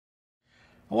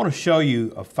I want to show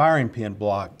you a firing pin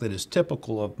block that is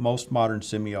typical of most modern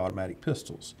semi-automatic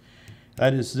pistols.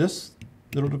 That is this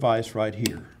little device right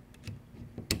here.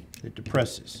 It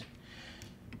depresses.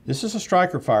 This is a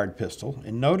striker fired pistol,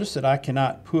 and notice that I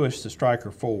cannot push the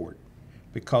striker forward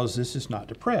because this is not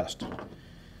depressed.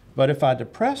 But if I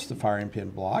depress the firing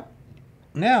pin block,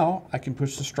 now I can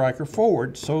push the striker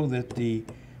forward so that the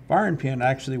firing pin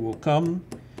actually will come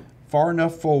far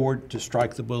enough forward to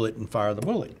strike the bullet and fire the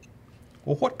bullet.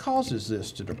 Well, what causes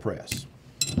this to depress?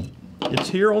 It's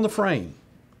here on the frame.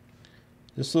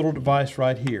 This little device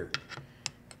right here.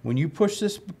 When you push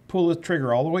this, pull the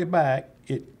trigger all the way back,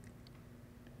 it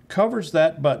covers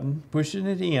that button, pushing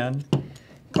it in,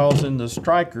 causing the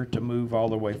striker to move all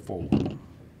the way forward.